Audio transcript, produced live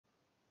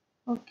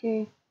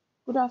Okay.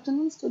 Good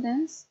afternoon,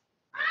 students.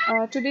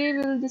 Today we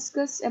will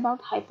discuss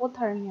about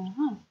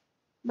hypothermia.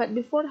 But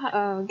before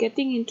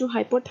getting into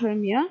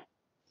hypothermia,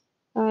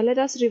 let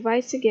us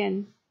revise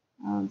again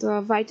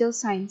the vital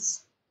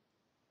signs.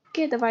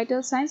 Okay, the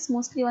vital signs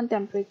mostly on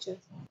temperature.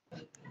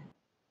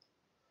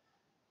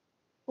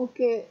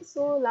 Okay,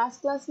 so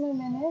last class में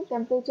मैंने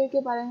temperature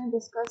के बारे में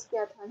discuss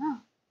किया था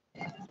ना,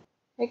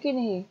 है कि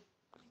नहीं?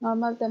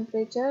 नॉर्मल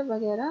टेम्परेचर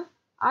वगैरह.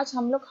 आज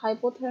हम लोग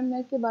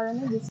हाइपोथर्मिया के बारे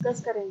में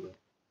डिस्कस करेंगे.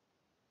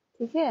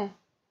 ठीक है?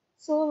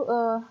 So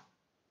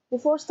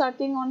before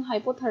starting on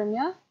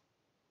hypothermia,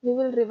 we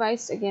will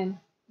revise again.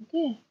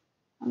 Okay,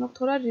 हम लोग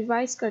थोड़ा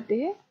रिवाइज करते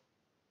हैं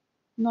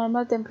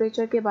नॉर्मल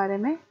टेम्परेचर के बारे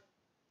में.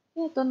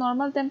 तो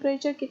नॉर्मल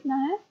टेम्परेचर कितना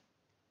है?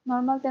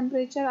 नॉर्मल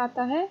टेम्परेचर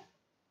आता है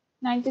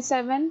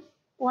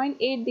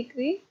 97.8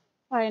 डिग्री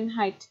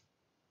फ़ारेनहाइट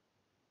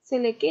से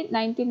लेके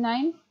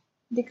 99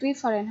 degree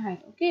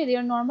Fahrenheit. Okay,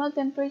 their normal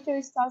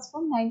temperature starts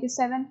from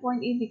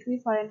 97.8 degree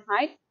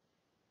Fahrenheit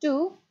to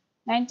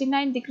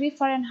 99 degree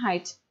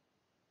Fahrenheit.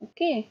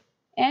 Okay,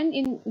 and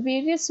in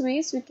various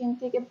ways we can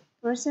take a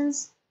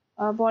person's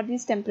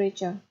body's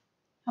temperature.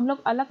 हम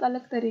लोग अलग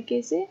अलग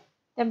तरीके से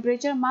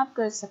टेम्परेचर माप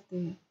कर सकते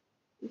हैं.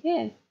 ठीक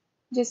है,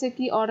 जैसे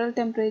कि ऑरल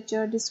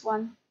टेम्परेचर. दिस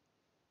वन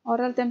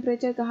ऑरल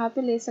टेम्परेचर कहाँ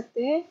पे ले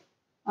सकते हैं?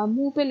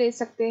 मुंह पे ले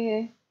सकते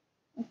हैं.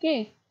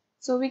 Okay,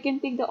 so we can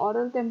take the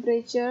oral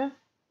temperature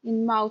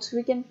in mouth.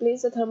 We can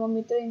place the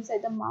thermometer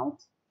inside the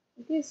mouth.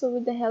 Okay, so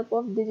with the help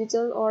of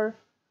digital or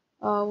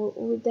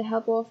with the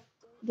help of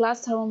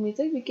glass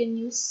thermometer, we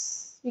can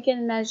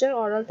measure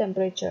oral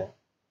temperature.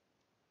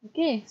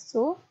 Okay,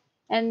 so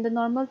and the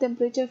normal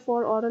temperature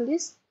for oral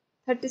is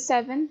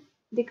 37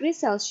 degrees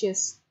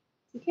Celsius.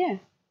 Okay,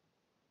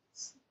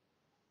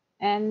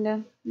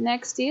 and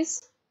next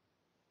is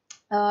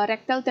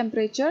rectal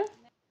temperature.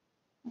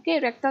 Okay,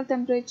 rectal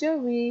temperature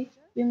we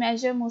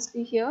measure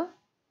mostly here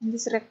in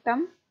this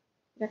rectum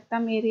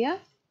area.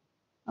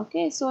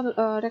 Okay, so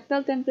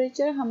rectal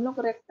temperature हम लोग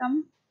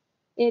rectum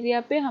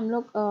area पे हम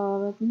लोग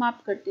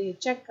माप करते हैं,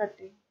 check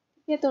करते हैं.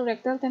 ठीक है, तो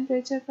rectal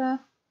temperature का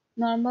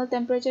नॉर्मल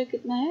टेम्परेचर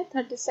कितना है?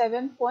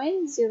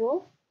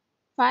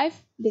 37.05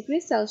 degree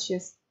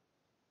Celsius.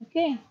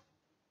 Okay,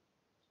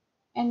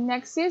 and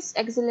next is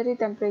axillary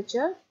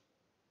temperature.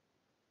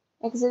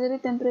 Axillary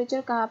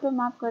temperature कहाँ पे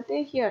माप करते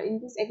हैं? Here in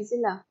this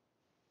axilla.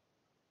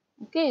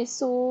 Okay,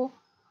 so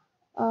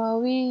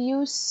we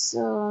use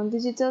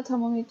digital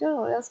thermometer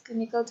or else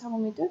clinical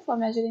thermometer for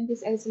measuring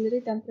this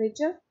axillary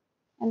temperature,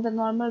 and the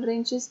normal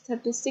range is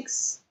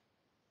 36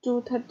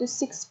 to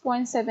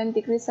 36.7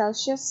 degrees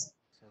Celsius.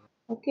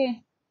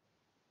 Okay,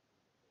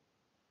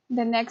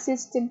 the next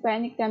is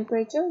tympanic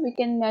temperature. We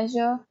can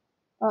measure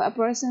a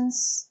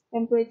person's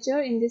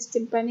temperature in this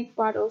tympanic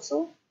part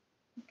also.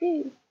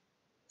 Okay,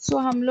 so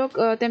हम लोग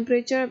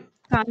temperature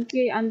कान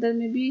के अंदर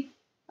में भी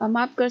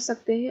माप कर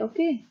सकते हैं.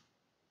 Okay,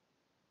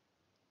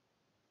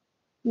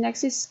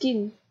 next is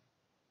skin.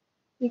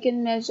 We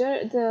can measure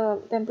the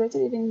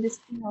temperature even in the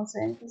skin also,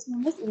 and this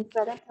known as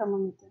infrared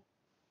thermometer.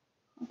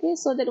 Okay,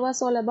 so that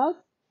was all about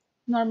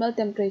normal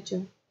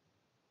temperature.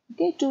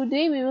 Okay,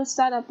 today we will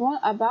start upon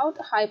about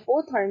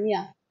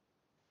hypothermia.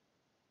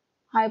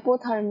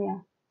 Hypothermia.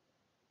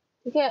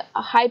 ठीक है,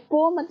 hypo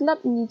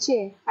मतलब नीचे,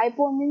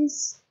 hypo means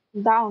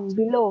down,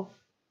 below.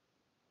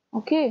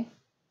 Okay,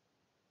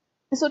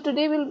 so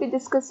today we'll be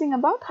discussing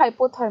about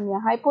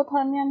hypothermia.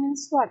 Hypothermia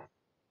means what?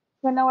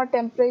 When our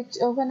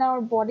temperature, when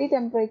our body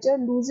temperature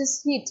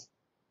loses heat.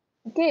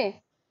 Okay,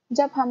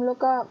 जब हम लोग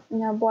का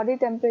body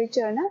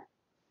temperature ना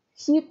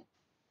heat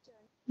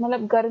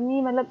मतलब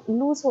गर्मी मतलब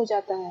लूज हो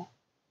जाता है,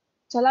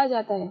 चला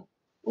जाता है,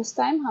 उस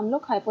टाइम हम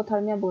लोग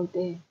हाइपोथर्मिया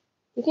बोलते हैं.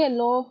 ठीक है,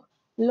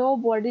 लो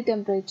बॉडी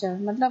टेम्परेचर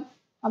मतलब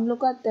हम लोग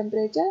का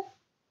टेम्परेचर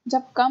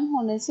जब कम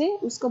होने से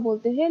उसको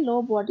बोलते हैं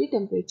लो बॉडी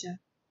टेम्परेचर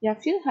या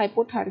फिर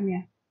hypothermia.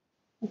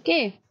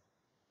 Okay,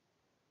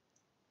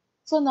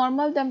 so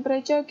normal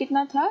temperature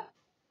कितना था?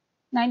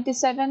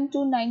 97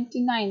 टू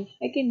 99,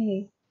 है कि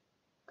नहीं?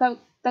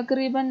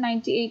 तकरीबन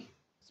 98.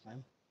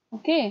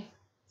 ओके,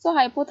 सो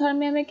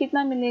हाइपोथर्मिया में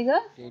कितना मिलेगा?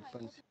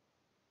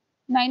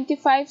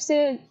 95 से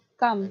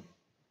कम.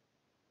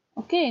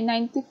 ओके,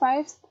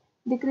 95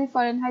 डिग्री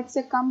फ़ारेनहाइट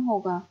से कम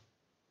होगा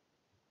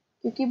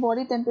क्योंकि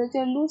बॉडी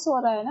टेम्परेचर लूज हो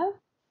रहा है ना.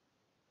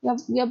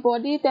 your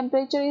body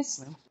temperature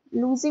is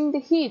losing the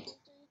heat,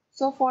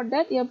 so for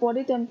that your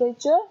body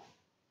temperature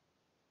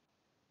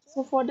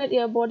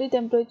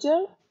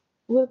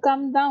will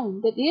come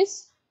down, that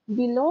is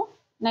below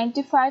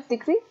 95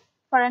 degree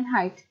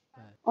Fahrenheit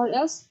or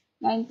else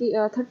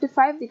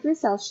 35 degrees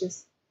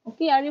Celsius.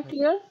 Okay, are you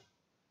clear?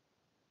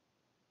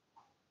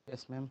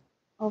 Yes, ma'am.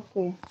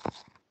 Okay.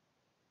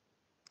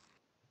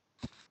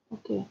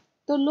 Okay,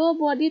 तो लो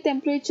body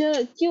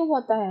temperature क्यों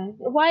होता है?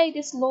 Why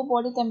this low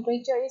body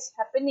temperature is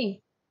happening?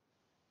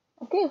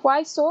 Okay,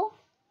 why so?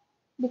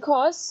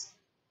 Because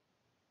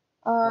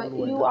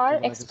you are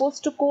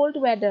exposed to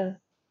cold weather.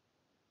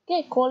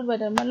 Okay, cold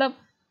weather मतलब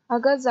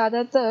अगर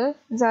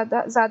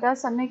ज़्यादा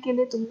समय के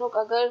लिए तुम लोग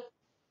अगर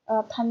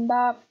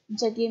ठंडा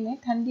जगह में,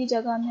 ठंडी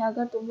जगह में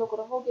अगर तुम लोग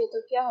रहोगे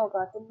तो क्या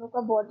होगा, तुम लोग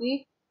का बॉडी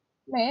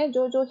में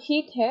जो जो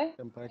हीट है,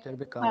 टेम्परेचर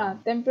भी कम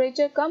हाँ,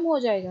 टेम्परेचर कम हो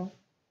जाएगा.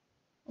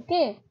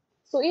 Okay,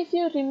 so if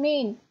you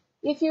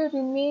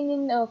remain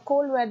in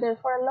cold weather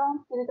for a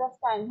long period of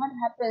time, what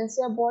happens,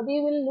 your body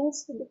will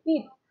lose the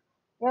heat,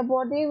 your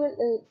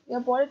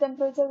body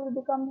temperature will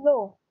become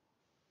low.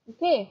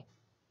 Okay,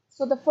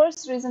 so the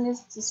first reason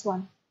is this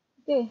one.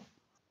 Okay,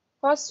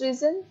 first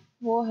reason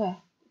वो है.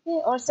 Okay,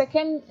 और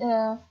second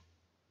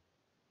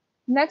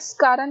next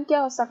कारण क्या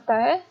हो सकता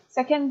है,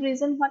 second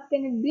reason what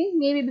can it be,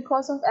 may be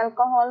because of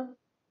alcohol.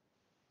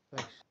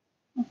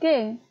 Okay,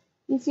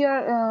 if you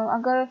are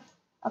अगर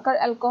अगर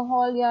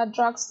अल्कोहल या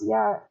ड्रग्स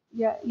या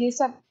ये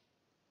सब,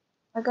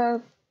 अगर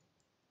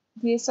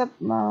ये सब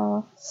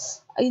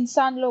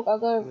इंसान लोग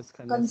अगर यूज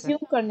करने से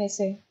कंज्यूम करने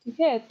से, ठीक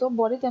है, तो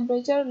बॉडी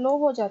टेम्परेचर लो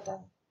हो जाता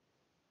है.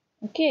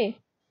 Okay,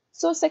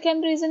 so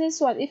second reason is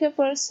what, if a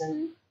person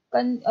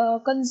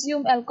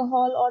consume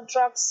alcohol or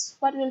drugs,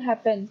 what will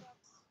happen,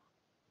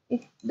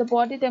 if the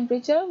body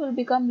temperature will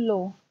become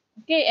low.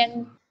 Okay,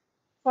 and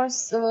for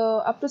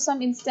up to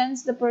some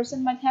instance the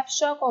person might have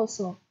shock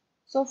also.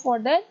 So for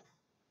that,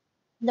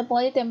 the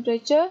body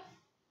temperature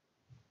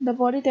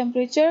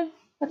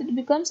what it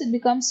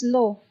becomes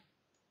low.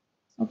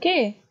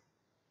 Okay,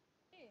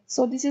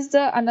 so this is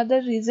the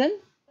another reason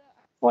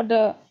for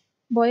the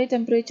body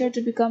temperature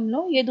to become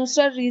low. ये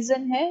दूसरा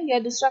reason है या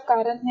दूसरा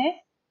कारण है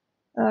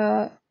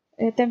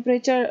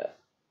temperature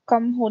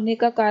कम होने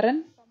का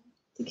कारण.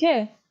 ठीक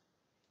है,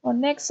 और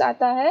नेक्स्ट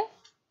आता है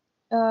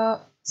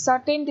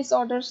सर्टेन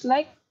डिसऑर्डर्स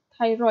लाइक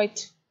थायराइड,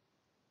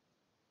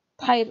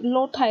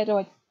 लो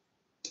थायराइड.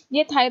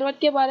 ये थायराइड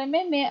के बारे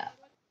में मैं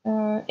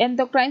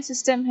एंडोक्राइन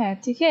सिस्टम है,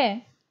 ठीक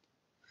है,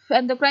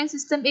 एंडोक्राइन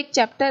सिस्टम एक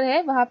चैप्टर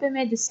है, वहां पे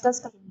मैं डिस्कस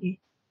करूंगी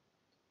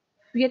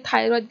ये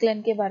थायराइड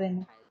ग्लैंड के बारे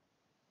में.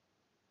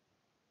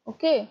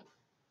 Okay,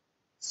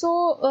 so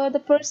the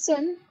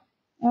person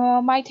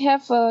might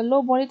have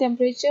low body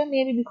temperature,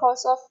 maybe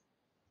because of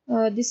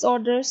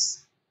disorders,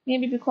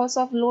 maybe because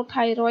of low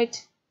thyroid.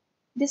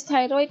 This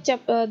thyroid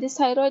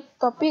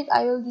topic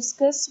I will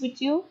discuss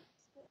with you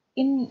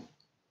in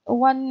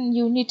one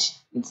unit,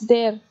 it's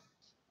there.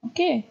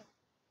 Okay,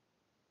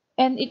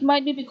 and it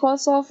might be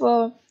because of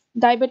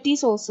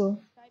diabetes also.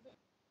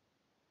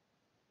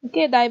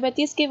 Okay,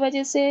 diabetes की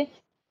वजह से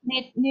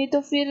नहीं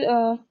तो फिर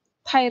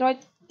thyroid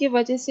की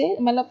वजह से,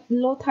 मतलब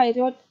लो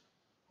थायराइड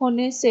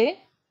होने से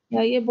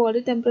या ये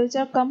बॉडी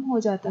टेम्परेचर कम हो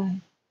जाता है.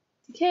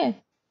 ठीक है,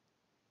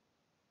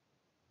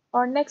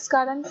 और नेक्स्ट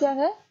कारण क्या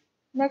है,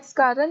 नेक्स्ट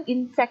कारण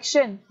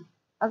इन्फेक्शन.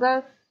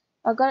 अगर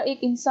अगर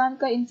एक इंसान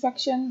का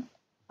इन्फेक्शन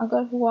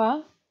अगर हुआ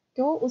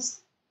तो उस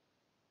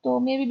तो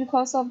may be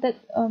because of that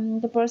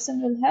the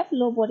person will have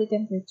low body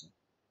temperature.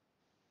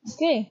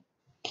 Okay,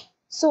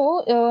 so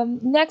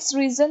next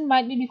reason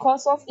might be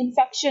because of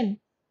infection.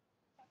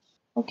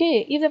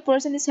 Okay, if the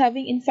person is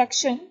having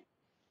infection,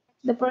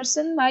 the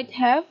person might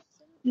have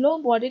low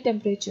body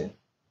temperature.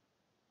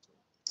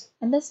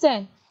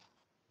 Understand?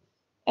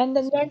 And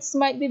the next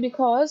might be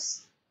because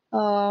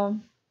uh,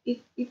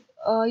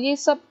 ये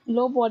सब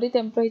लो body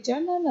temperature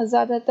ना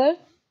ज़्यादातर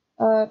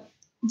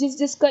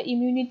जिसका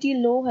immunity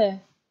low है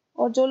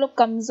और जो लोग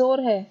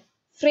कमज़ोर है,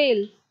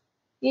 फ्रेल,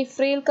 ये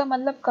फ्रेल का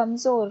मतलब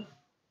कमज़ोर.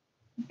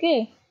 ओके,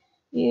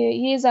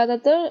 ये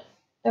ज़्यादातर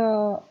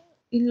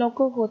इन लोग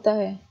को होता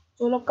है,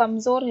 जो लोग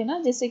कमज़ोर है ना,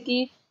 जैसे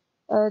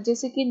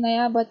कि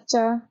नया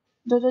बच्चा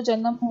जो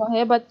जन्म हुआ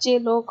है, बच्चे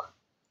लोग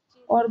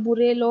और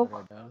बुरे लोग.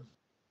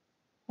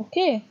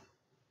 ओके,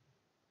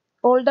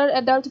 ओल्डर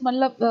एडल्ट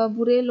मतलब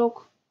बुरे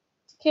लोग.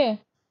 ठीक है,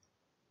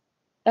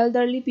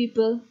 elderly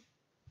people.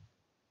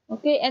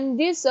 Okay, and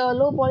this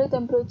low body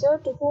temperature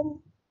to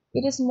whom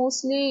it is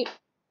mostly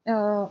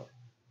uh,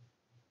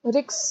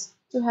 risks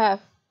to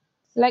have,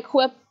 like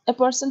a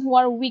person who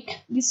are weak.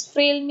 This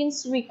frail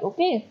means weak.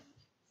 Okay,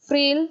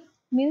 frail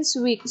means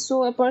weak,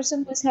 so a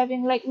person who is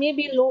having like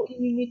maybe low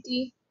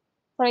immunity,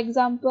 for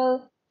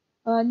example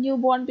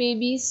newborn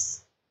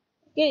babies.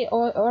 Okay,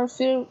 or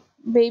few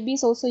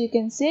babies also you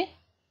can say,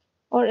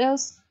 or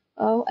else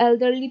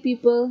elderly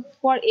people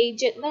who are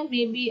aged na,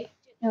 maybe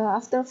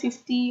after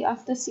 50,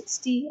 after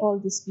 60, all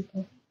these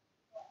people.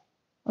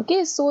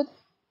 Okay, so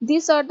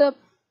these are the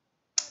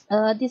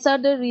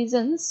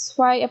reasons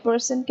why a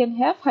person can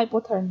have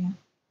hypothermia.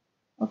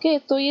 Okay,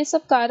 तो ये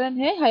सब कारण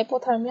है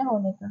hypothermia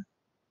होने का.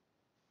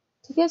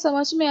 ठीक है,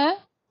 समझ में आया?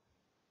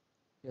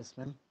 Yes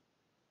ma'am.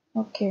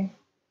 ओके,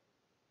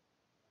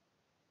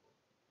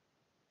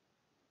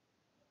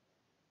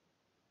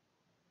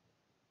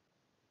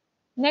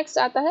 नेक्स्ट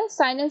आता है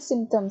साइन एंड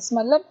सिम्टम्स.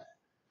 मतलब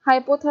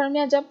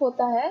हाइपोथर्मिया जब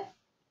होता है,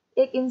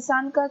 एक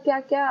इंसान का क्या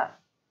क्या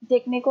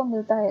देखने को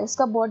मिलता है,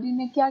 उसका बॉडी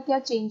में क्या क्या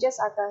चेंजेस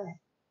आता है.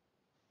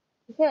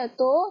 ठीक है,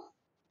 तो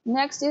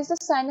next is the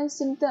sign and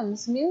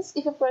symptoms. Means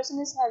if a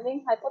person is having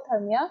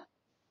hypothermia,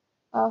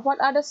 what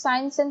are the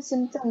signs and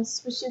symptoms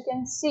which you can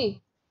see?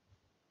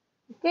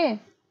 Okay,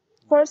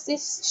 first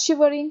is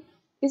shivering,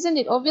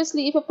 isn't it?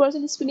 Obviously, if a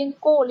person is feeling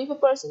cold, if a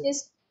person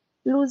is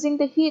losing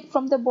the heat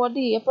from the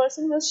body, a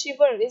person will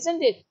shiver,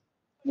 isn't it?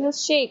 will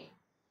shake.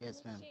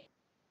 Yes, ma'am.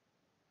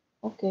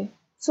 Okay,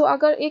 सो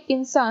अगर एक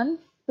इंसान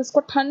उसको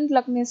ठंड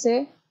लगने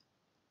से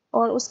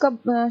और उसका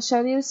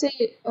शरीर से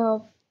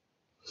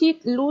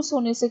हीट लूज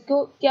होने से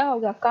क्यों क्या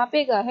होगा,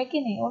 कांपेगा है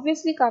कि नहीं?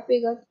 ऑब्वियसली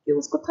कांपेगा क्योंकि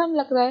उसको ठंड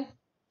लग रहा है.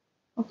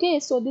 Okay,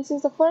 so this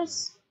is the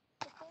first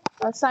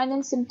sign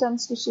and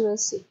symptoms which you will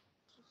see.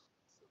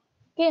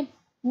 Okay,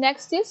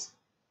 next is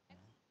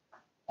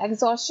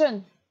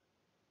exhaustion.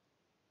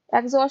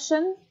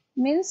 Exhaustion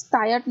means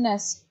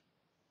tiredness.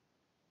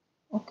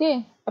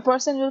 Okay, a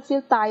person will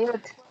feel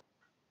tired.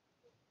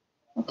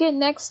 Okay,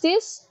 next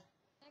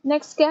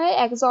क्या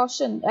है?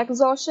 Exhaustion.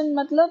 Exhaustion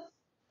मतलब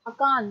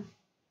थकान.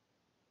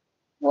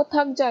 वो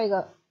थक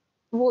जाएगा,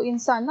 वो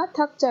इंसान ना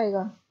थक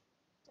जाएगा,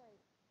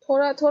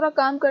 थोड़ा थोड़ा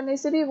काम करने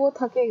से भी वो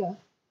थकेगा.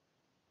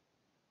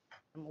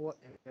 वो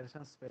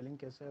एक्सर्शन स्पेलिंग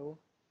कैसे है वो?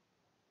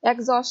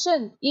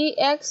 Exhaustion,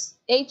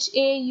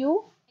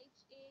 EXHAUSTION.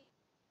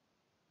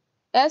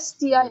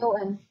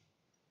 EXHAUSTION.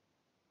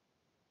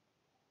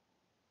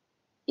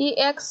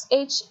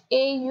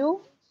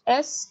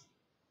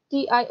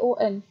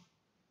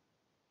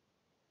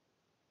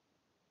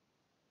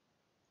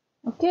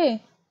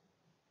 Okay,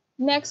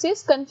 next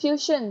is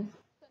confusion.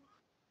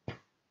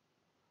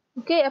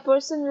 Okay, a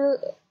person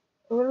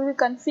will be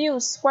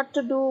confused what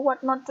to do,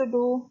 what not to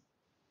do.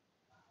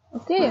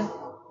 Okay,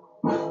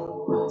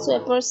 so a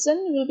person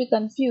will be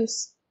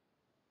confused.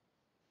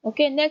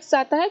 Okay, next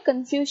आता है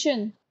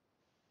confusion.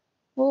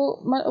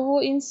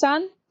 वो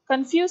इंसान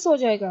confuse हो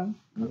जाएगा,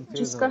 confuse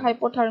जिसका होगा।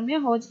 Hypothermia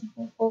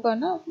होगा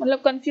ना, मतलब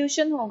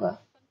कंफ्यूजन होगा,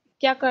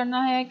 क्या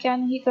करना है क्या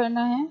नहीं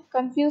करना है,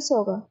 कंफ्यूज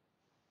होगा.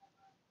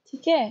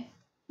 ठीक है.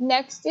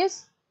 Next is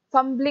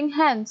fumbling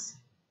hands.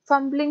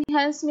 Fumbling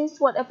hands means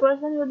what? A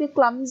person will be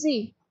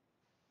clumsy.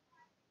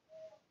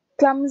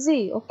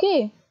 Clumsy, okay.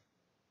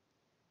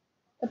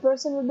 A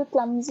person will be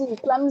clumsy.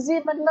 Clumsy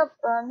matlab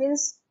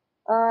means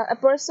a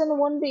person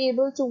won't be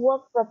able to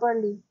work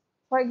properly.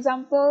 For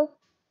example,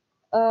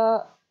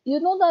 you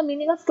know the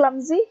meaning of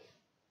clumsy?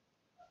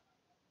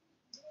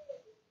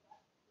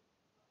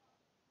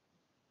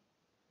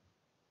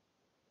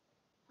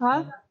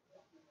 Huh?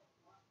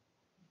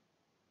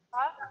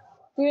 Ma'am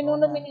Do you no know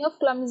the ma'am meaning of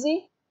clumsy?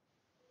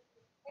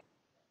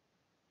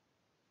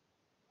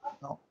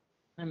 No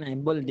ma'am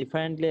able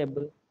differently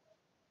able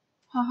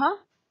हाँ.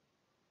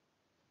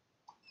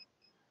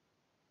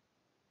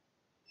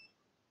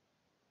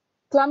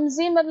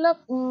 Clumsy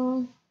मतलब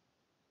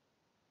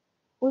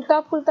उल्टा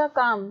पुल्टा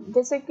काम,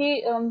 जैसे कि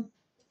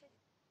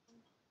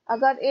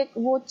अगर एक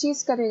वो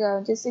चीज करेगा,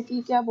 जैसे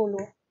कि क्या बोलो,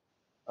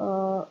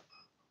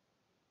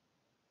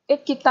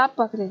 एक किताब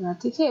पकड़ेगा,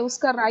 ठीक है,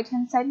 उसका राइट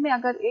हैंड साइड में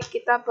अगर एक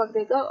किताब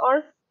पकड़ेगा और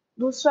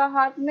दूसरा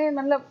हाथ में,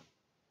 मतलब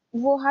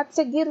वो हाथ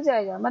से गिर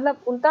जाएगा,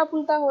 मतलब उल्टा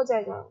पुल्टा हो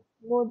जाएगा.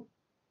 वो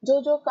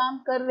जो जो काम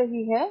कर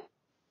रही है,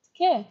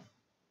 ठीक है,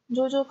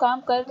 जो जो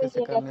काम कर अच्छे रही से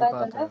है कर नहीं पाता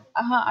है।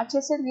 लगातार, हाँ,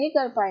 अच्छे से नहीं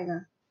कर पाएगा.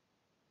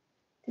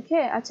 ठीक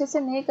है, अच्छे से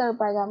नहीं कर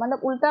पाएगा, मतलब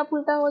उल्टा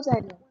पुल्टा हो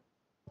जाएगा,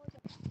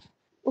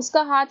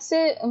 उसका हाथ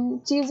से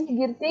चीज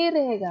गिरते ही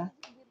रहेगा.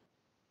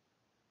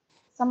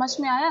 समझ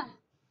में आया?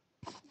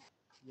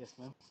 Yes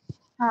ma'am.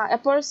 हाँ, a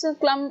person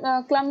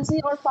clumsy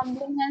or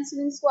fumbling hands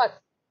means what?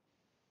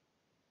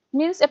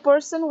 Means a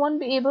person won't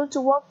be able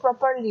to walk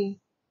properly.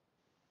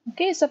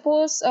 Okay,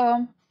 suppose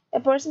a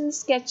person is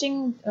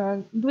sketching,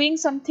 doing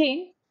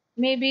something,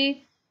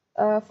 maybe,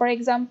 for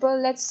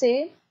example, let's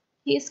say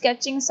he is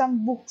sketching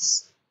some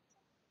books.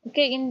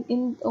 Okay,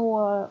 in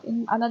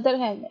another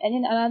hand, and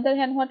in another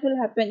hand, what will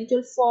happen? It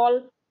will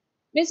fall.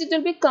 Means it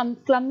will be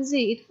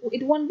clumsy.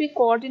 It won't be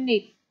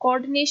coordinate.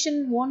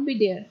 Coordination won't be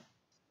there.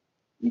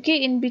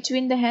 Okay, in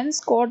between the hands,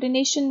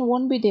 coordination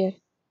won't be there.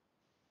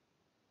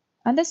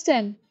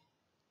 Understand?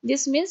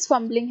 This means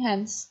fumbling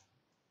hands.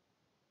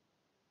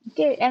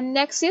 Okay, and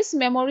next is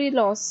memory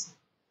loss.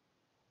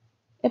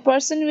 A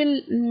person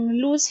will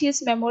lose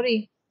his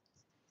memory.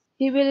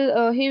 He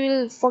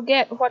will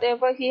forget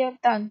whatever he have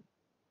done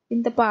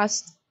in the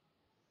past.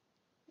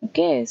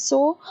 Okay,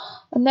 so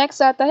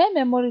next आता है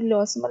memory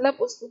loss, मतलब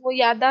उस वो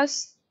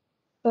याददाश्त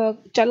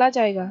चला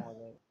जाएगा. कम हो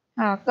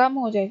जाएगा। हाँ, कम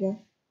हो जाएगा,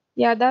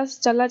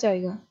 याददाश्त चला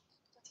जाएगा.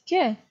 ठीक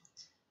है.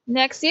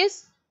 Next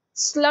is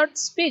slurred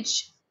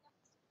speech.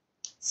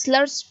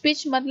 Slurred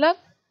speech मतलब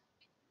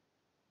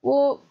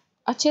वो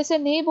अच्छे से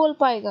नहीं बोल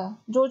पाएगा,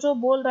 जो जो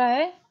बोल रहा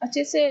है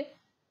अच्छे से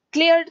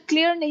क्लियर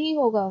क्लियर नहीं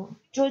होगा,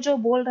 जो जो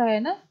बोल रहा है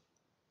ना,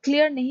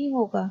 क्लियर नहीं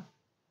होगा.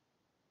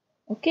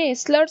 Okay,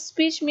 slurred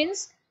speech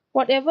means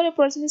whatever a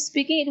person is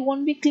speaking, it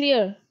won't be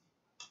clear.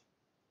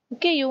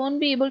 Okay, you won't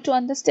be able to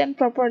understand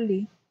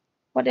properly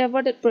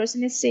whatever that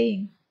person is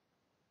saying.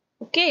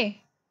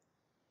 Okay,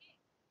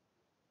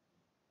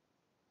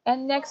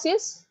 and next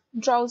is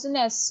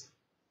drowsiness.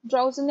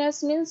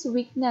 Drowsiness means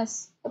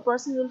weakness. A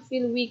person will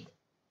feel weak.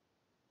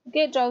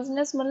 Okay,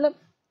 drowsiness मतलब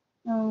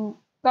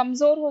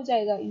कमजोर हो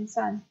जाएगा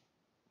इंसान.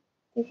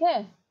 ठीक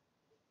है,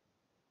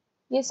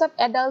 ये सब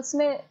adults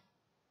में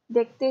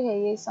देखते हैं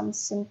ये सब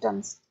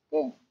symptoms.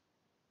 Okay,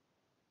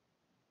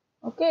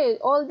 okay,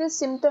 all this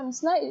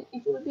symptoms ना,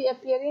 it will be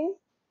appearing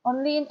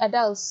only in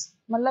adults,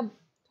 मतलब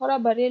थोड़ा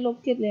बड़े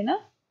लोग के लिए ना,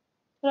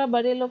 थोड़ा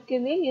बड़े लोग के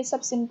लिए ये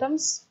सब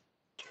सिम्टम्स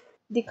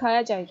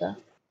दिखाया जाएगा.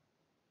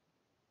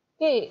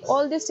 Okay,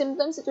 all these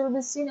symptoms it will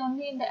be seen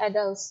only in the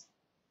adults.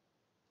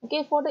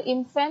 Okay, for the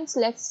infants,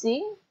 let's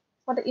see.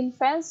 For the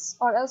infants,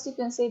 or else you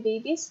can say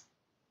babies.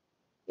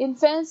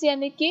 Infants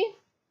यानी कि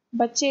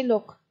बच्चे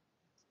लोग.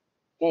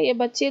 Okay, ये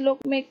बच्चे लोग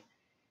में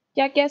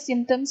क्या क्या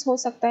symptoms हो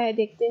सकता है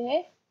देखते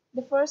हैं.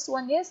 The first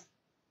one is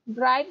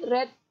bright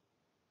red.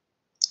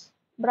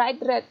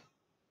 Bright red.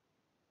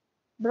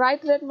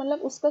 Bright red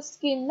मतलब उसका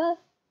skin ना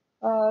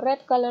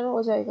red color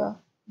हो जाएगा.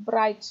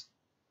 Bright.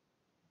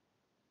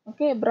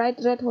 Okay, bright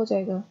red हो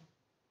जाएगा.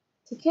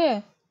 ठीक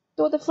है.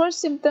 So the first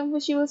symptom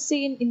which you will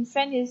see in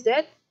infant is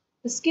that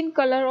the skin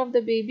color of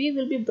the baby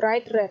will be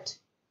bright red.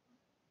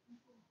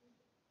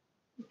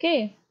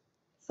 Okay,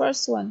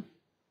 first one.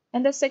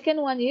 And the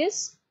second one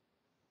is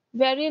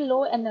very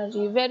low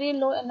energy. Very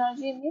low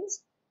energy means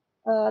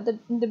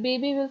the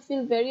baby will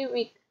feel very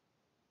weak.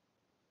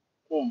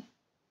 Okay,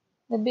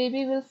 the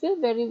baby will feel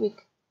very weak.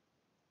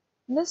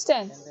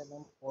 Understand? And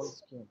then cold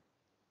skin.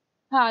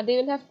 हाँ, they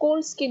will have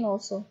cold skin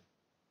also.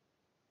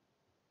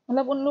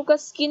 मतलब उन लोग का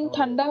skin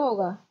ठंडा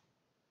होगा.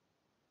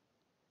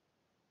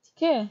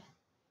 ठीक है,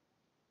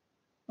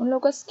 उन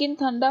लोग का स्किन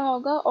ठंडा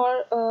होगा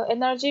और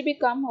एनर्जी भी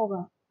कम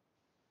होगा.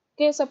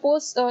 Okay,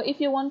 suppose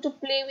if you want to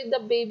play with the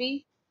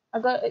baby,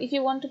 if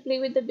you want to play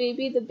with the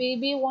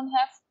baby won't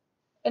have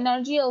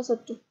energy also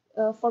to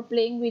for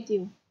playing with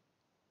you.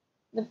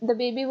 The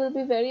baby will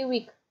be very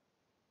weak.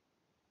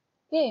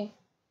 Okay,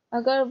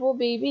 अगर वो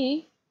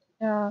baby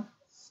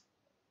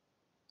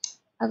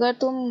अगर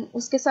तुम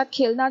उसके साथ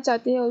खेलना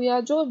चाहते हो या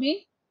जो भी,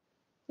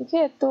 ठीक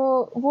है, तो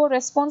वो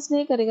रेस्पॉन्स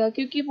नहीं करेगा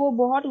क्योंकि वो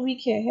बहुत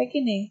वीक है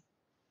कि नहीं.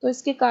 तो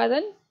इसके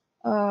कारण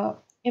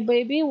a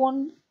baby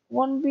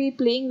won't be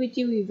playing with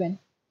you even.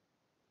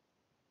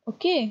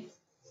 Okay.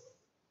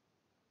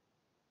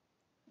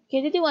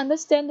 Okay, did you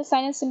understand the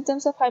signs and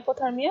symptoms of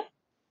hypothermia?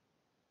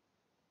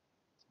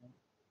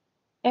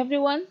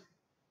 Everyone?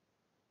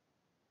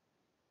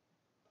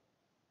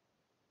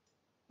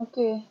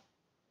 Okay.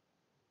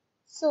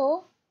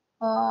 So,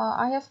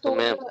 I have told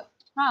ma'am, you.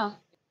 Huh?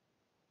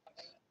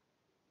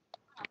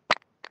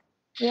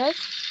 Yes.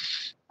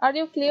 Are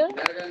you clear?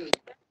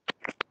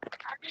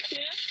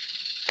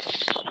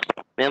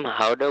 ma'am,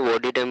 how the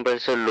body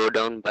temperature low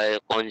down by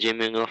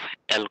consuming of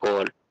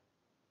alcohol?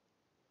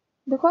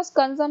 Because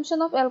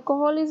consumption of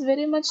alcohol is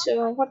very much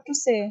what to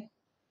say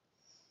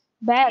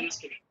bad.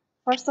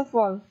 First of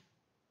all,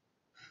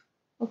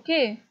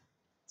 okay.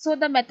 So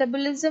the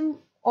metabolism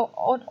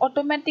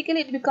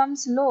automatically it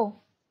becomes low.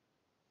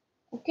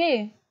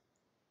 Okay,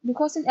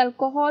 because in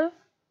alcohol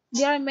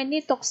there are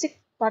many toxic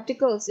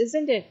particles,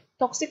 isn't it?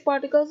 Toxic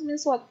particles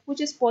means what? Which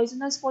is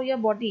poisonous for your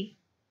body.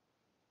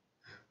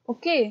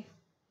 Okay,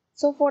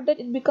 so for that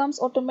it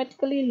becomes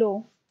automatically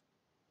low.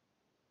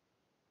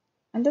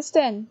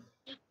 Understand?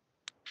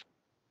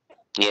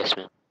 Yes,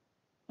 ma'am.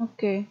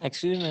 Okay.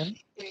 Excuse me,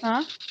 ma'am.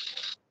 Huh?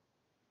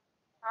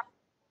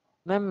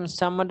 Ma'am,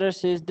 some other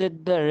says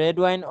that the red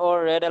wine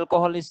or red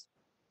alcohol is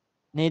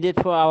needed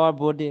for our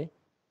body.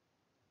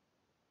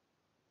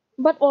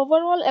 But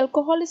overall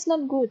alcohol is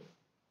not good.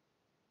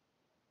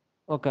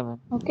 Okay, ma'am.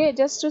 Okay,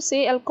 just to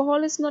say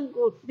alcohol is not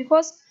good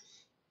because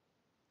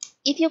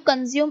if you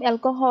consume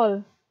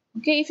alcohol,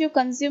 okay, if you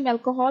consume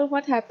alcohol,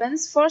 what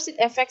happens? First, it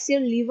affects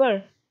your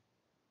liver.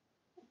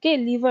 Okay,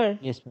 liver.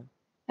 Yes, ma'am.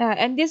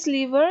 And this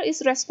liver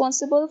is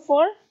responsible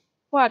for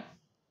what?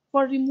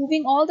 For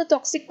removing all the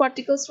toxic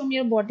particles from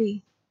your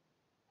body.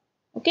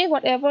 Okay,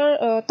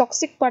 whatever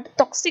toxic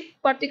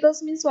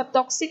particles means what?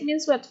 Toxic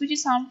means what? Which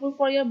is harmful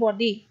for your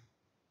body.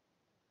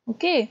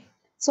 Okay,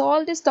 so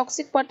all these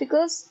toxic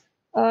particles,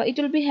 it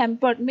will be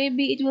hampered.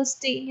 Maybe it will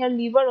stay in your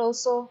liver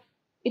also.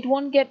 It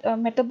won't get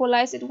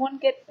metabolized. It won't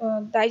get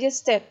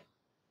digested.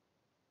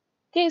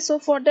 Okay, so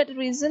for that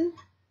reason,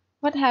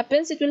 what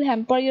happens? It will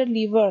hamper your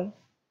liver.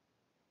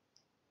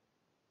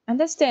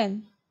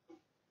 Understand?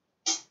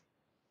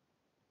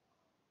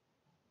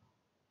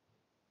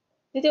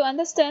 Did you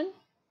understand?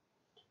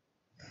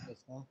 Yes,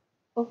 ma'am.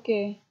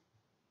 Okay.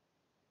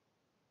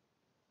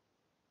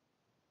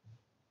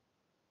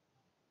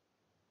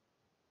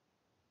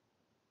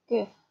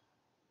 Okay.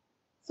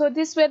 So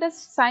these were the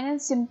signs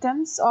and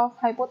symptoms of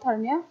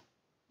hypothermia.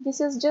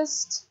 This is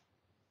just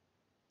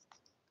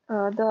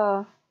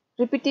the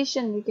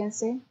repetition we can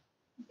say.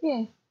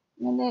 Okay.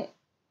 मैंने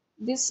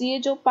this ये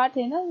जो part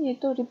है ना ये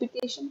तो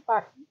repetition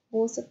part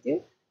बोल सकते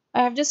हो.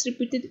 I have just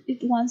repeated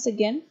it once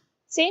again.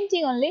 Same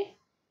thing only.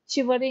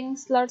 Shivering,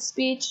 slurred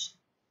speech.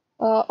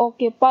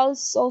 Okay,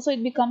 pulse also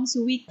it becomes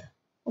weak.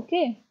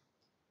 Okay,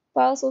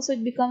 pulse also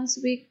it becomes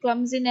weak.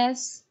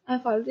 Clumsiness,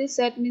 I've already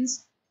said,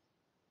 means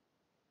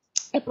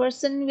a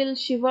person will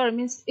shiver.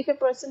 Means if a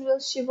person will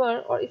shiver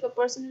or if a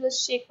person will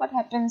shake, what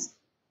happens?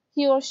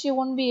 He or she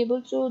won't be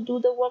able to do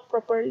the work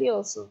properly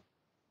also.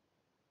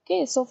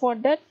 Okay, so for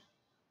that,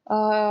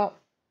 uh,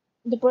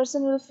 the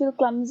person will feel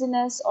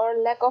clumsiness or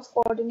lack of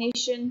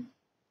coordination.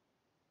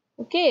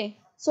 Okay,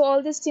 so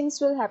all these things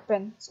will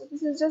happen. So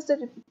this is just a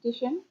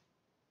repetition.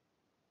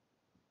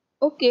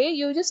 Okay,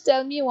 you just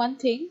tell me one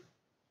thing.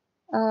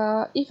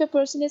 if a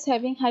person is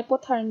having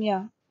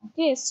hypothermia,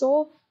 okay,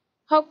 so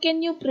how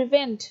can you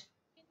prevent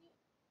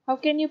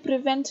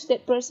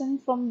that person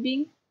from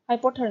being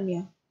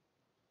hypothermia?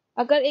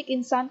 अगर एक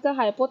इंसान का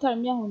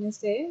hypothermia होने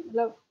से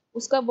मतलब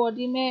उसका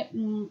body में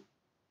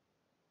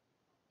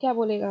क्या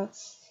बोलेगा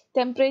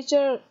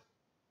टेम्परेचर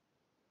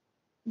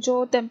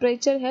जो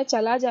टेम्परेचर है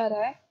चला जा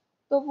रहा है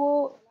तो वो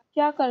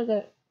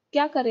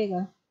क्या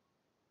करेगा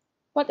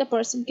what a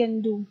person can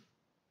do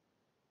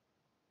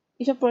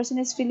if a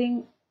person is feeling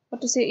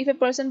what to say if a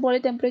person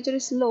body temperature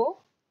is low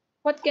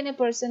what can a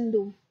person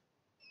do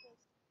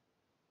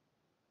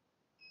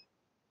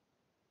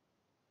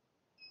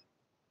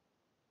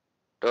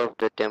of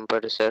the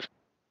temperature.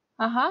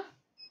 uh-huh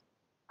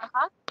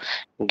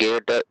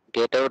Get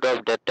out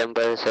of that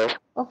temperature.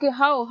 okay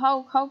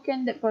how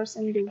can that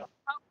person do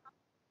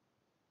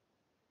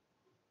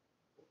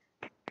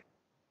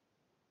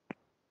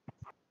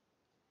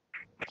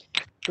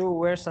To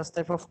wear such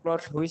type of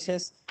clothes which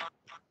is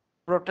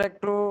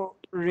protect to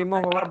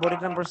remove our body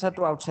temperature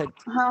to outside.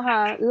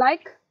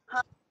 like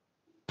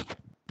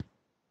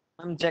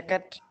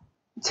Jacket.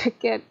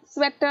 jacket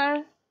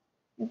sweater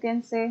you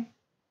can say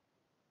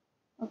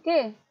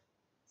okay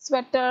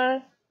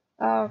sweater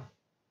uh,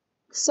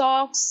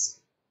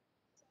 socks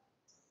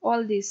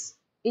all this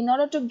in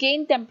order to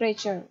gain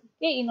temperature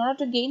okay in order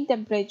to gain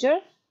temperature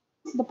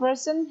the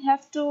person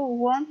have to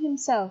warm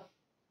himself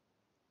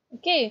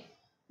okay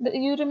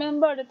you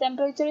remember the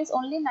temperature is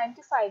only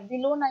 95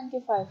 below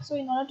 95 so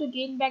in order to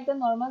gain back the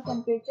normal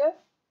temperature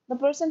the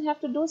person have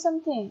to do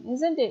something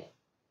isn't it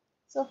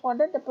so for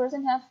that the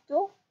person have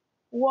to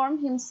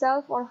warm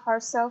himself or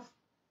herself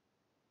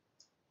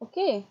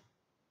okay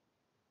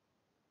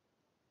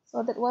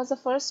so that was the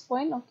first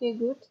point okay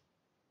good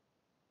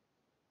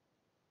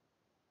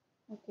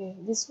okay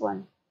this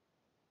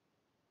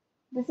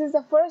is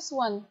the first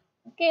one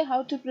okay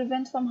how to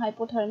prevent from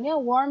hypothermia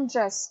warm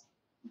dress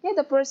okay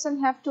the person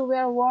have to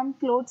wear warm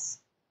clothes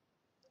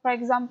for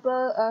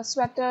example a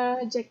sweater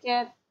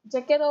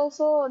jacket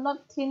also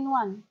not thin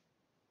one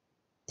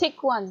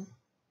thick one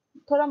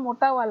थोड़ा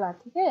मोटा वाला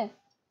ठीक है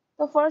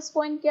तो first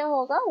point क्या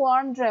होगा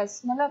warm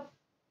dress मतलब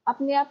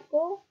अपने आप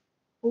को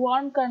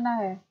वार्म करना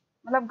है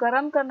मतलब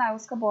गर्म करना है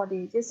उसका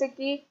बॉडी जैसे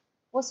कि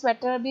वो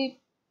स्वेटर भी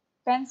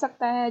पहन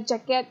सकता है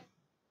जैकेट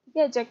ठीक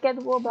है जैकेट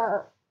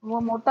वो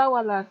मोटा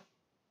वाला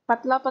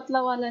पतला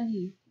पतला वाला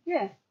नहीं ठीक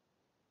है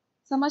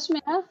समझ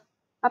में आ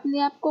अपने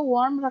आप को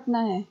वार्म रखना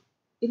है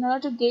in order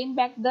to gain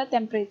back the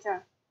temperature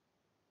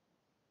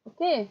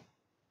okay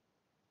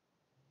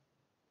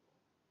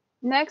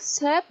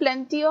next है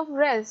plenty of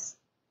rest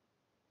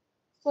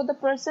so the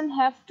person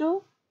have to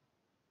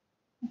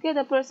okay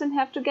the person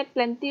have to get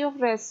plenty of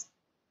rest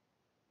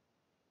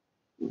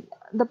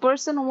the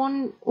person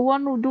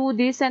won't do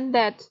this and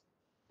that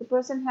the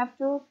person have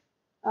to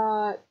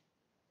uh,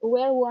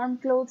 wear warm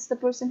clothes the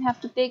person have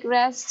to take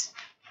rest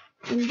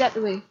in that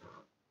way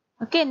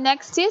okay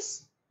next is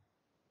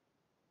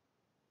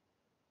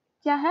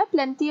क्या है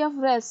plenty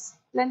of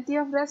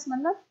rest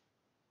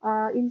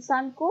मतलब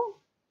इंसान को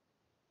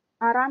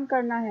आराम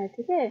करना है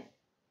ठीक है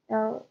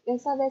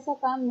ऐसा वैसा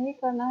काम नहीं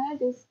करना है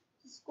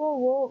जिसको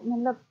वो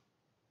मतलब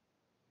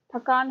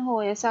थकान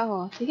हो ऐसा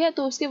हो ठीक है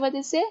तो उसकी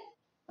वजह से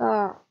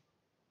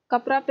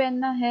कपड़ा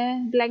पहनना है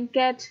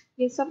ब्लैंकेट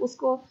ये सब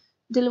उसको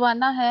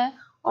दिलवाना है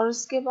और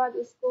उसके बाद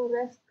उसको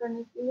रेस्ट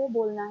करने के लिए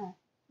बोलना है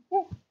ठीक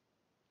है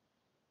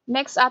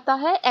नेक्स्ट आता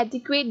है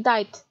एडिक्वेट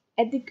डाइट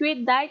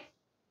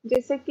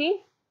जैसे कि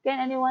कैन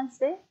एनीवन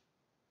से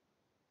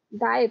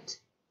डाइट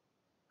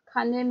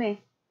खाने में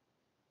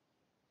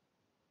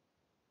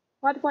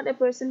what a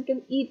person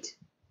can eat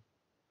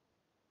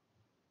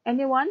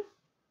anyone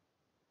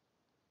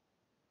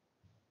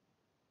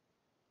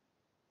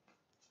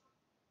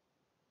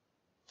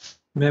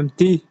ma'am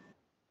T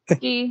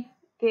T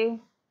के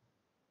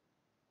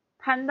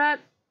ठंडा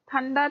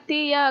ठंडा टी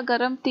या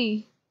गरम टी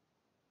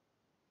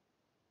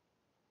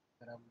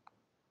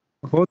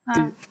होती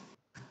हाँ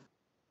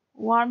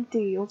warm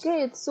tea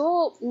okay so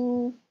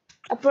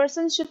a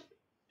person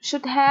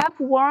should have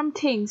warm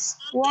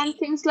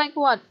things like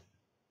what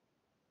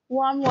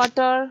warm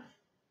water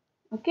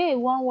okay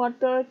warm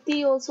water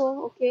tea also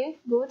okay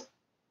good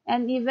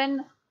and even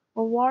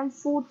a warm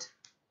food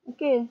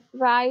okay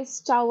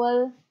rice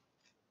चावल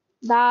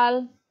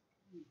दाल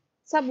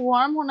सब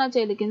warm होना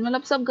चाहिए लेकिन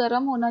मतलब सब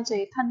गर्म होना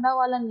चाहिए ठंडा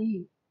वाला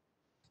नहीं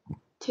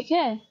ठीक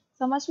है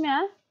समझ में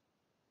आया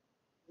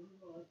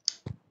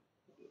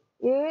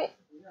ये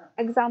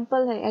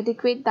एग्जाम्पल है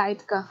एडिक्वेट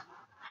डाइट का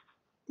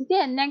ठीक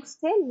है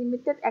नेक्स्ट है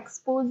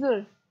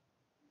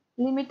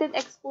limited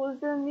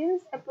exposure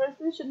means a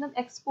person should not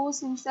expose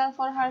himself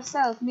or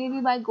herself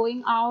maybe by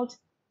going out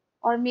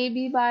or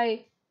maybe by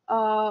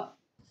uh,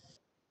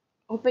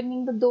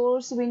 opening the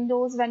doors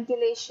windows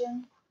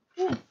ventilation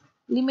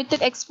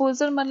limited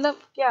exposure मतलब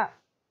क्या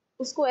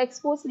उसको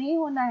एक्सपोज नहीं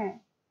होना है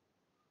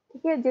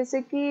ठीक है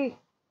जैसे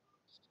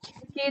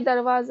कि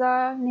दरवाजा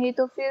नहीं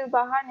तो फिर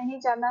बाहर नहीं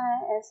जाना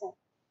है ऐसा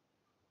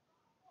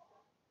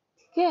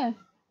ठीक है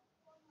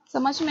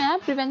समझ में आया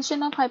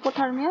प्रिवेंशन ऑफ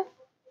हाइपोथर्मिया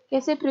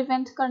कैसे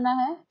प्रिवेंट करना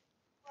है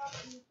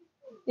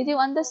Did you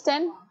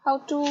understand how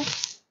to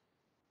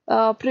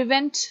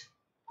prevent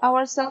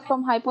ourselves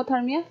from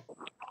hypothermia?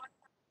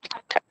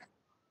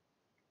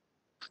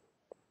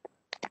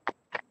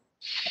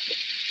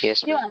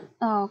 Yes, ma'am.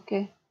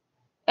 Okay.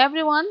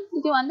 Everyone,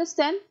 did you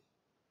understand?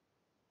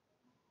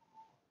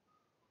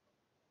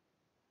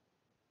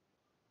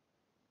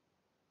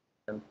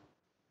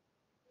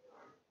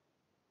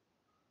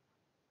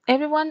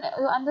 Everyone,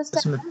 you Yes,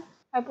 understand ma'am.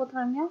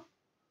 hypothermia?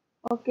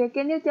 Okay.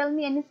 Can you tell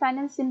me any sign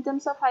and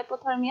symptoms of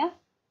hypothermia?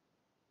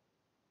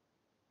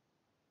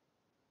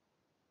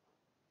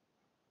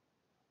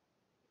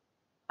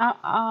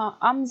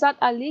 Amzad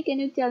Ali, can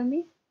you tell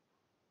me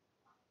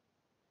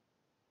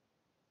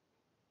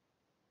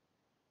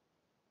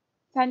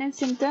sign and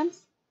symptoms?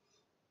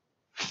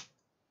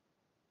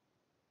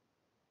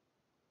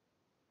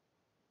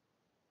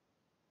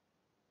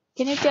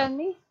 Can you tell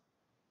me?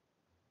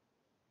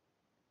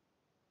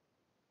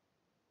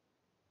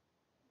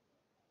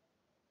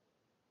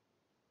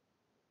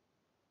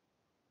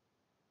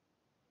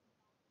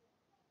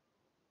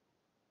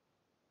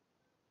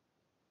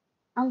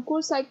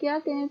 Ankur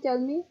Saikya, can you tell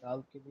me?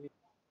 Adult के लिए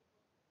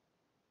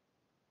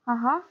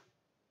हाँ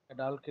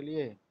adult के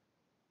लिए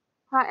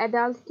हाँ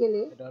adult के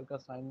लिए adult का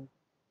sign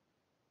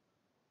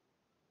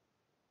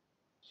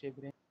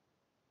shivering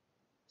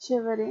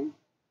shivering.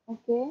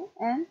 Okay,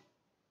 and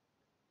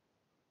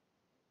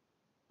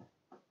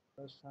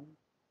person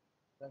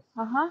plus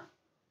हाँ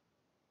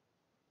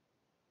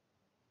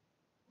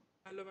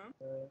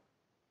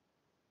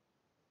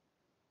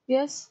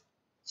yes,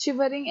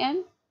 shivering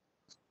and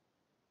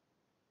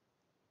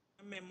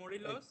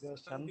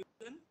exertion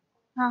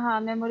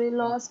memory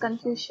loss, confusion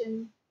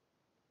confusion.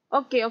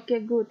 Okay,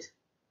 good.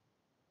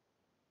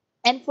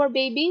 And for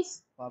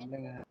babies?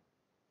 फॉर्मलिंग है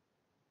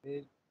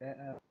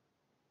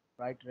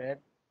bright red,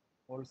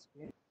 whole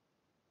skin,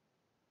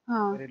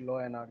 हाँ very low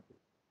energy.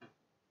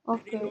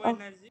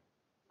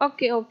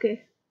 okay,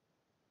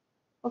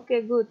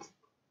 okay, good.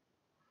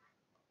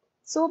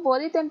 So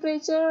body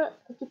temperature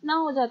कितना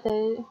हो जाता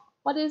है?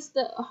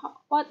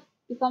 What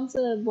becomes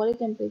the body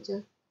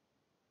temperature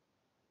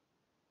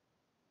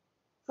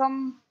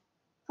from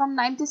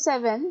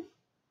 97?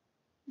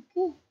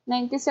 Okay,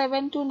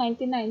 97 to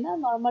 99, the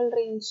normal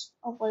range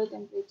of body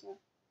temperature.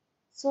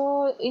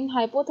 So in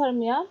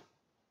hypothermia,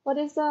 what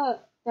is the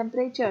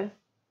temperature?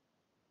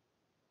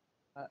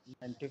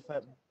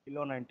 95,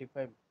 below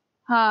 95.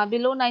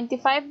 Below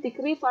 95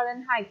 degree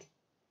Fahrenheit.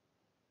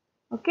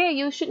 Okay,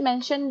 you should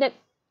mention that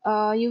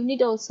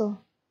unit also.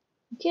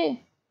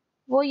 Okay,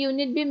 वो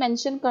unit भी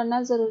mention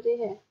करना जरूरी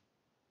है.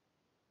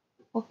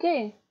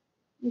 Okay,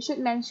 you should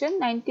mention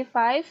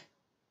 95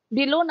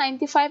 below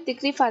 95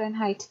 degree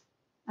Fahrenheit.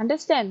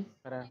 Understand?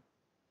 Correct.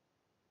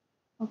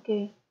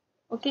 Okay.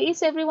 Okay,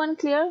 is everyone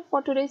clear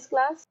for today's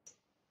class?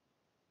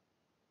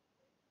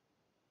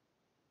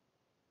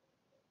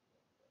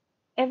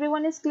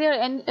 Everyone is clear,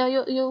 and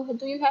you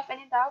do you have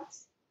any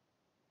doubts?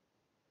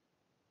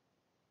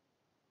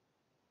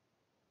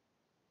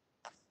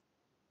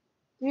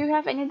 Do you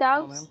have any No,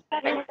 doubts?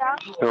 ma'am.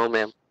 No,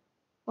 ma'am.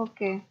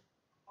 Okay.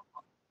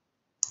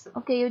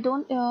 Okay, you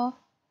don't.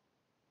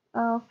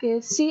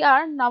 Okay,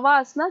 CR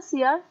Nawaz, na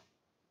CR.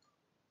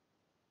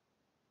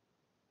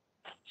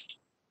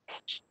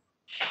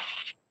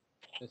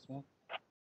 Yes, ma'am.